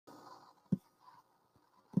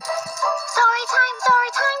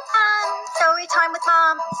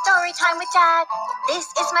Mom, story time with Dad. This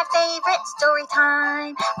is my favorite story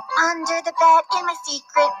time. Under the bed in my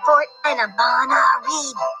secret fort, and I'm gonna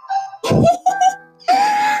read.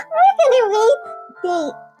 We're gonna read the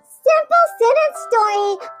simple sentence story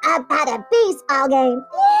about a baseball game.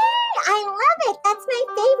 Yay! I love it. That's my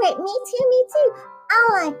favorite. Me too, me too.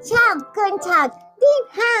 Alla, ciao, guten Tag, wie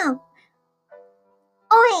how?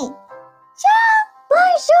 Oi, ciao,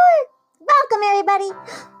 bonjour. Welcome, everybody.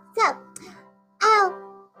 So,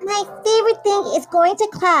 my favorite thing is going to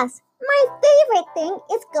class. My favorite thing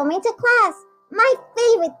is going to class. My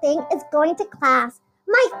favorite thing is going to class.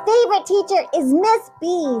 My favorite teacher is Miss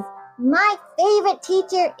Bees. My favorite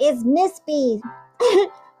teacher is Miss Bees.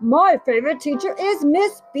 My favorite teacher is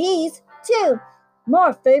Miss Bees, too.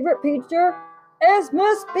 My favorite teacher is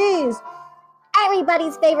Miss Bees.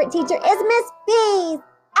 Everybody's favorite teacher is Miss Bees.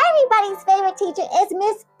 Everybody's favorite teacher is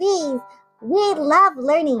Miss Bees. We love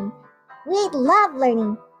learning. We love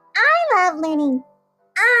learning. I love learning.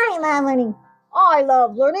 I love learning. I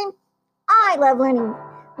love learning. I love learning.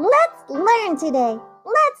 Let's learn today.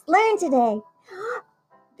 Let's learn today.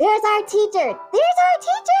 There's our teacher. There's our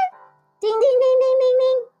teacher. Ding, ding, ding, ding, ding,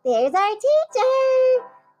 ding. There's our teacher.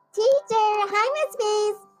 Teacher. Hi, Miss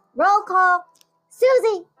Bees. Roll call.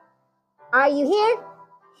 Susie, are you here?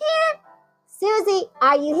 Here. Susie,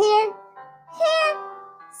 are you here? Here.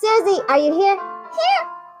 Susie, are you here? Here.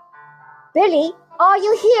 Billy, are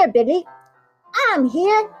you here, Billy? I'm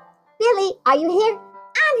here. Billy, are you here?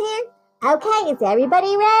 I'm here. Okay, is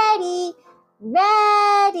everybody ready?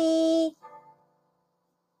 Ready.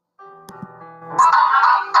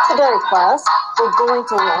 Today, class, we're going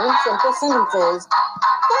to learn simple sentences.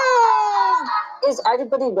 Yay! Is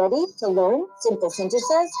everybody ready to learn simple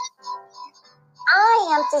sentences?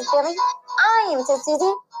 I am, says Billy. I am, says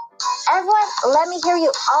Susie. Everyone, let me hear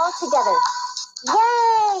you all together.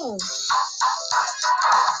 Yay!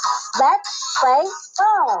 Let's play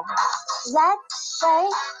ball. Let's play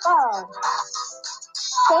ball.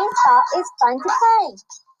 Baseball is fun to play.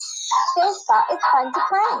 Baseball is fun to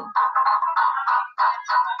play.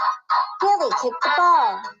 Billy kicked the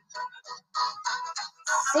ball.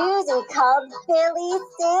 Susie called Billy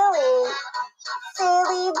silly.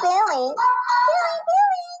 Silly Billy. Silly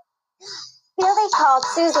Billy. Billy called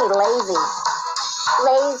Susie lazy.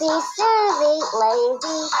 Lazy Susie.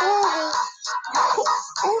 Lazy Susie.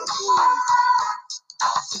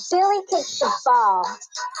 Billy kicks the ball.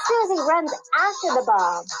 Susie runs after the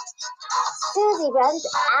ball. Susie runs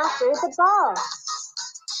after the ball.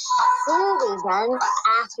 Susie runs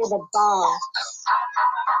after the ball.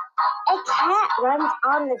 A cat runs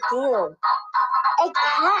on the field. A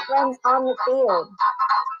cat runs on the field.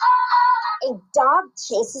 A dog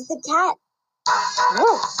chases the cat.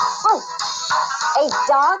 Woof, woof. A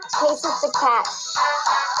dog chases the cat.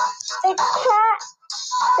 The cat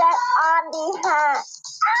sat on the hat.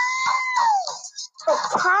 The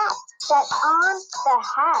cat sat on the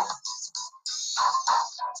hat.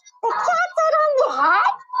 The cat sat on the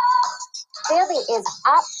hat? Billy is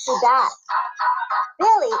up to bat.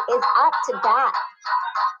 Billy is up to bat.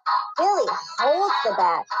 Billy holds the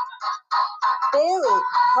bat. Billy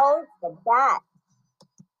holds the bat.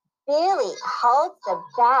 Billy holds the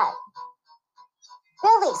bat.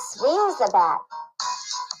 Billy swings the bat.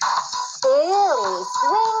 Billy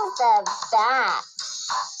swings the bat.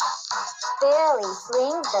 Billy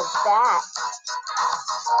swings the bat.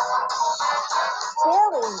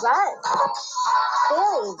 Billy runs.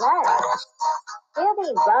 Billy runs.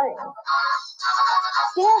 Billy runs.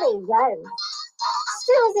 Billy runs.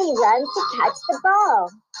 Susie runs to catch the ball.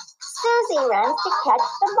 Susie runs to catch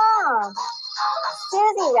the ball.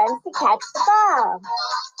 Susie runs to catch the ball.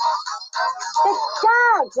 The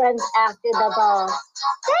dog runs after the ball.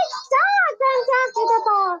 The dog runs after the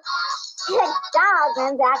ball. The dog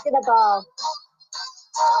runs after the ball.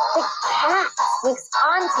 The cat sneaks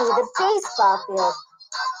onto the baseball field.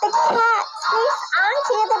 The cat sneaks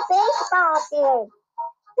onto the baseball field.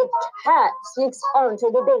 The cat sneaks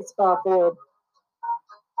onto the baseball field.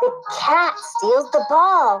 The cat steals the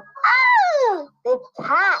ball. Oh! The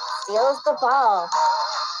cat steals the ball.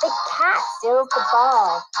 The cat steals the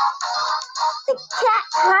ball. The cat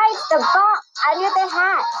hides the ball under the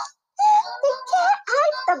hat. The cat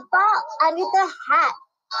hides the ball under the hat.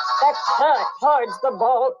 The cat hides the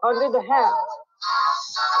ball under the hat.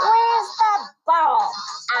 Where's the ball?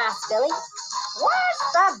 Asked Billy. Where's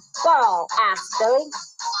the ball? Asked Billy.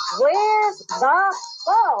 Where's the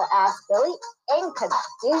ball? Asked Billy in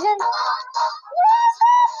confusion. Where's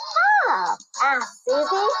the ball? Asked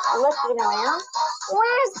Susie, looking around.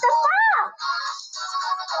 Where's the ball?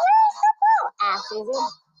 Where's the ball? Asked Susie.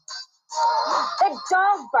 The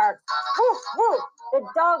dog barks. Woof, woof. The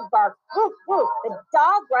dog barks. Woof, woof. The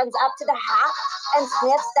dog runs up to the hat and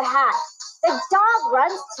sniffs the hat. The dog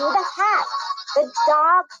runs to the hat. The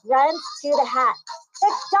dog runs to the hat.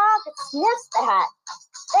 The dog sniffs the hat.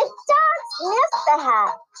 The dog sniffs the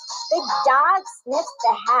hat. The dog sniffs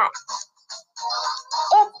the hat.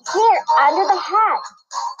 It's here under the hat,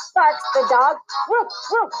 barks the dog. Woof,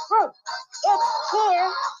 woof, woof. It's here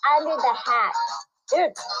under the hat.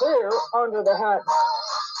 It's here under the hat.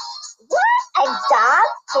 What? A dog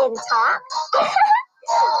can talk?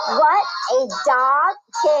 What? A dog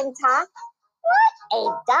can talk? What? A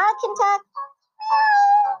dog can talk?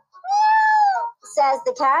 Meow, meow, says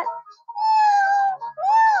the cat. Meow,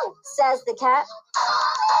 meow, says the cat.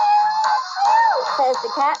 Meow, meow, says the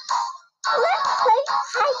cat. Let's play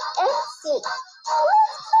hide and seek.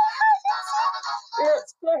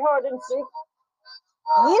 Let's play hide and seek.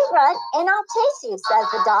 You run and I'll chase you, says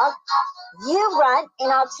the dog. You run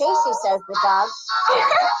and I'll chase you, says the dog.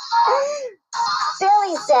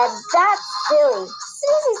 Billy said, that's silly.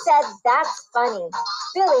 Susie said, that's funny.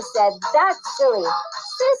 Billy said, that's silly.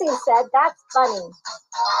 Susie said, that's funny.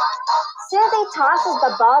 Susie tosses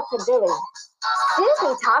the ball to Billy.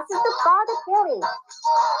 Susie tosses the ball to Billy.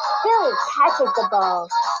 Billy catches the ball.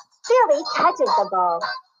 Billy catches the ball.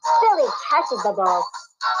 Billy catches the ball.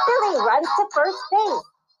 Billy runs to first base.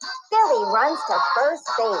 Billy runs to first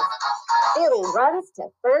base. Billy runs to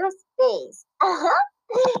first base. Yeah.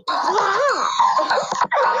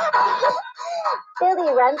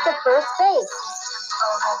 Billy runs to first base.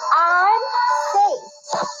 I'm safe.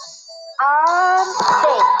 I'm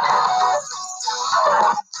safe.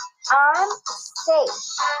 I'm safe.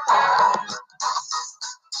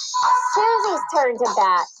 Susie's turn to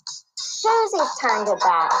bat. Susie's turn to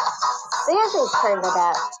bat. Susie's turn to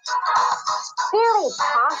bat. Billy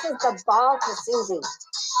tosses the ball to Susie.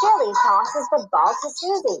 Billy tosses the ball to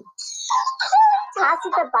Susie. Billy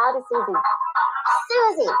tosses the ball to Susie.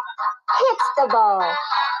 Susie hits the ball.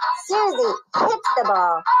 Susie hits the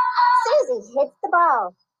ball. Susie hits the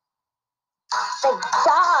ball. The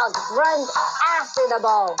dog runs after the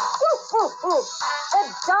ball. Woof, woof, woof. The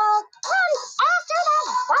dog runs after the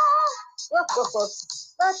ball. Woof, woof, woof.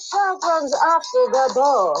 The dog runs after the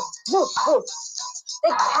ball. Woof, woof.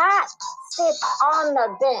 The cat sits on the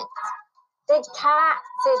bench. The cat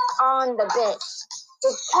sits on the bench.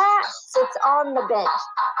 The cat sits on the bench.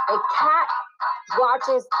 The cat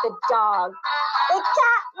watches the dog. The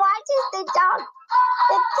cat watches the dog.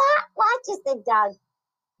 The cat watches the dog.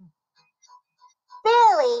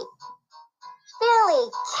 Billy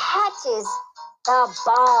catches the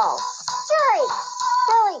ball. Strike.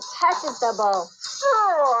 Billy catches the ball.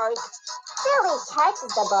 Strike. Billy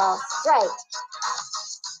catches the ball. Strike.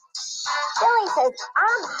 Billy says,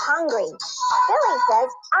 I'm hungry. Billy says,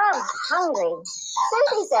 I'm hungry.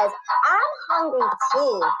 Susie says, I'm hungry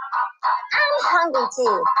too. I'm hungry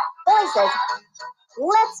too. Billy says,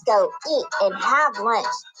 let's go eat and have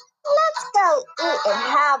lunch. Let's go eat and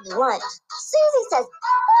have lunch. Susie says,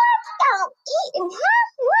 let's go eat and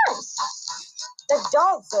have lunch. The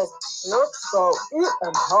dog says, let's go eat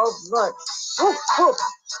and have lunch. Woof, woof.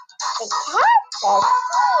 The cat says,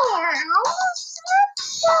 meow.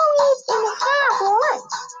 Let's go eat and have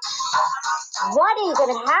lunch. What are you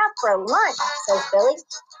going to have for lunch? Says Billy.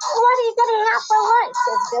 What are you going to have for lunch?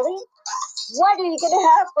 Says Billy. What are you going to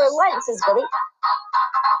have for lunch? Says Billy.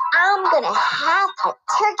 I'm going to have a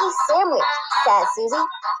turkey sandwich, says Susie.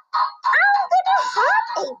 I'm going to have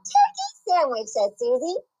a turkey sandwich, says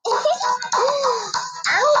Susie.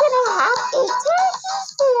 I'm going to have a turkey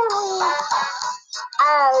sandwich.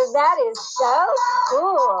 Oh, that is so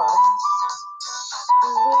cool.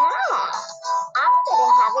 Yeah, I'm going to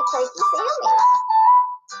have a turkey sandwich.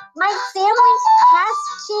 My sandwich has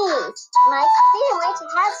cheese. My sandwich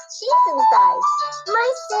has cheese inside. My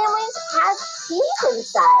sandwich has cheese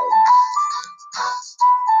inside.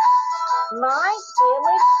 My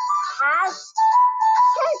sandwich has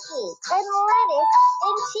turkey and lettuce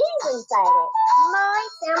and cheese inside it. My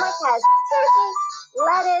sandwich has turkey,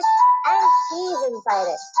 lettuce, and cheese inside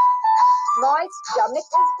it. My stomach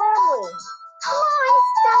is grumbling. My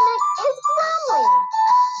stomach is grumbling.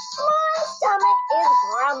 My stomach is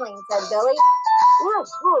grumbling, said Billy. Woof,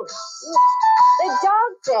 woof, woof. The dog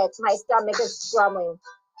said, my stomach is grumbling.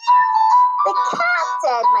 The cat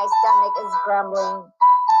said, my stomach is grumbling.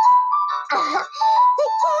 The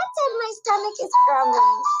cat said, my stomach is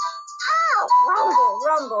grumbling. Ow! Rumble,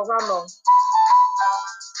 rumble, rumble.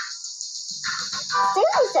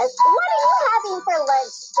 Susie says, what are you having for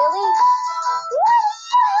lunch, Billy? What are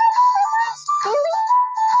you having for lunch, Billy?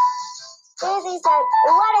 Susie said,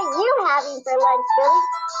 what are you having for lunch, Billy?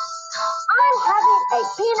 I'm having a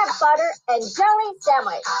peanut butter and jelly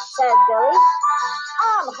sandwich, said Billy.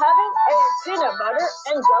 I'm having a peanut butter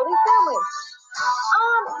and jelly sandwich.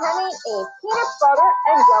 I'm having a peanut butter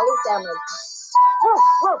and jelly sandwich. Woof,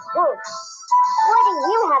 woof, woof. What are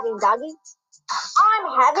you having, doggy? I'm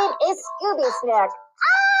having a Scooby snack.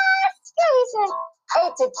 Scooby snack.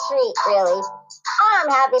 It's a treat, really. I'm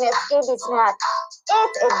having a Scooby snack.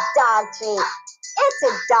 It's a dog treat. It's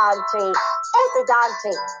a dog treat. It's a dog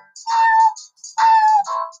treat.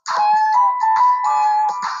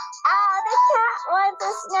 Ah, the cat wants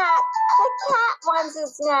a snack. The cat wants a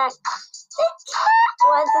snack. The cat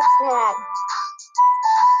wants a snack.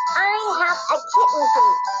 I have a kitten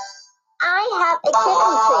treat. I have a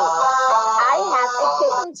kitten treat. I have a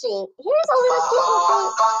kitten treat. Here's a little kitten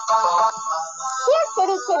treat. Here,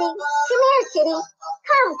 kitty, kitty. Come here, kitty.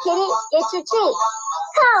 Come, kitty, get your treat.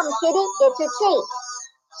 Come, kitty, get your treat.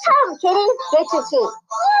 Come, kitty, get your treat.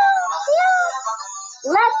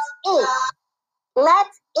 Let's eat.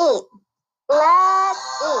 Let's eat. Let's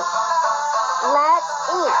eat. Let's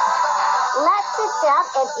eat. Let's sit down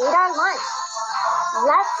and eat our lunch.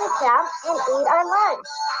 Let's sit down and eat our lunch.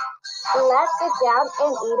 Let's sit down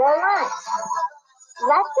and eat our lunch.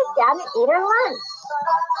 Let's sit down and eat our lunch.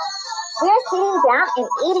 We're sitting down and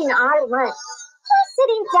eating our lunch. We're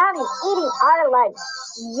sitting down and eating our lunch.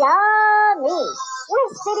 Yummy.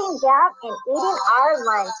 We're sitting down and eating our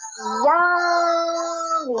lunch.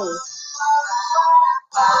 Yummy.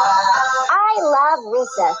 I love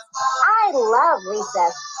recess. I love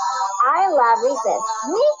recess. I love recess.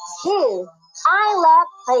 Me too. I love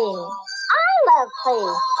playing. I love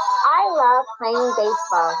playing. I love playing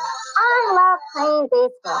baseball. I love playing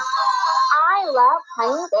baseball. I love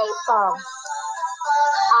playing baseball.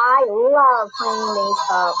 I love playing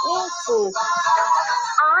baseball. Me too.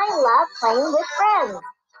 I love playing with friends.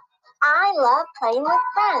 I love playing with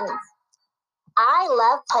friends. I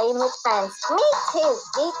love playing with friends. Me too.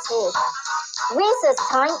 Me too. Recess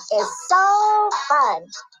time is so fun.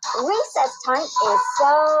 Recess time is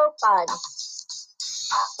so fun.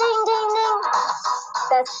 Ding, ding, ding.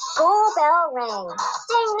 The school bell rang.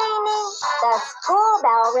 Ding, ding, ding. The school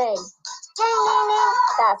bell rang. Ding, ding, ding.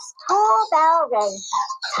 The school bell rang.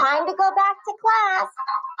 Time to go back to class.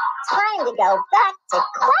 Time to go back to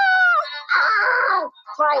class.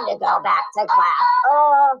 Time to go back to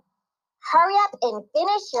class. Hurry up and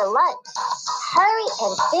finish your lunch. Hurry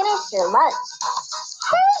and finish your lunch.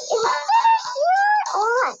 Hurry and finish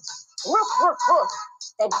your lunch. Woof, woof, woof.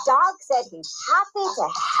 The dog said he's happy to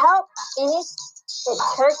help finish the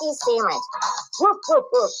turkey sandwich. Woof, woof,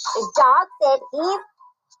 woof. The dog said he's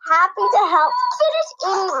happy to help finish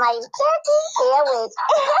eating my turkey sandwich.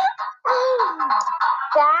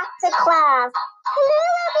 Back to class. Hello,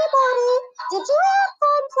 everybody. Did you have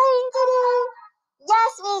fun playing today?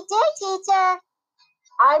 Yes, we did, teacher.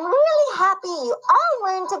 I'm really happy you all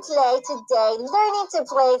learned to play today. Learning to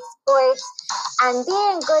play sports and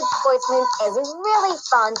being good sportsmen is really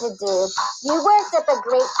fun to do. You worked up a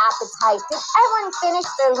great appetite. Did everyone finish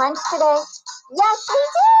their lunch today? Yes, we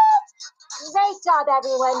did. Great job,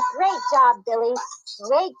 everyone. Great job, Billy.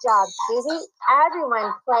 Great job, Susie.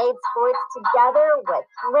 Everyone played sports together with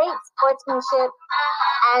great sportsmanship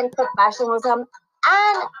and professionalism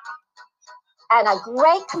and a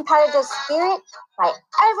great competitive spirit by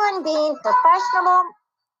everyone being professional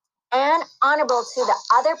and honorable to the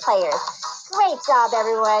other players. Great job,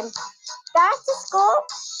 everyone. Back to school,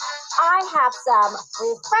 I have some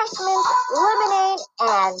refreshments, lemonade,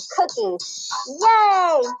 and cookies.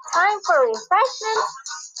 Yay! Time for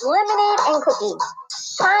refreshments, lemonade, and cookies.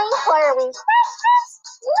 Time for refreshments,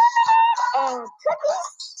 lemonade, and cookies.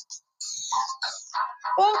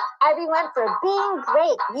 Thanks, everyone, for being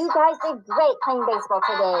great. You guys did great playing baseball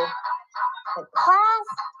today. The class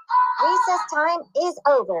recess time is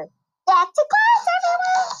over. Back to class,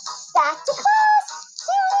 everyone. Back to class.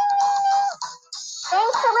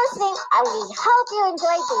 Thanks for listening. I really hope you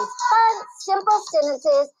enjoyed these fun, simple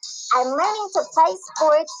sentences and learning to play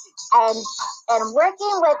sports and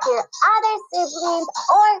working with your other siblings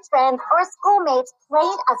or friends or schoolmates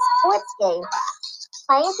playing a sports game.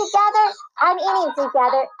 Playing together and eating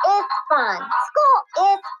together is fun. School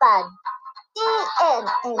is fun. The end.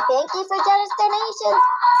 And thank you for generous donations.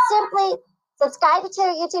 Simply subscribe to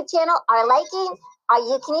our YouTube channel or liking, or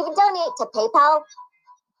you can even donate to PayPal,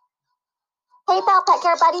 Pet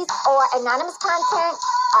Care Buddies, or anonymous content,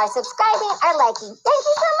 or subscribing or liking. Thank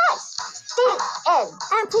you so much. The end.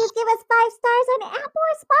 And please give us 5 stars on Apple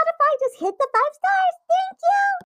or Spotify. Just hit the 5 stars. Thank you.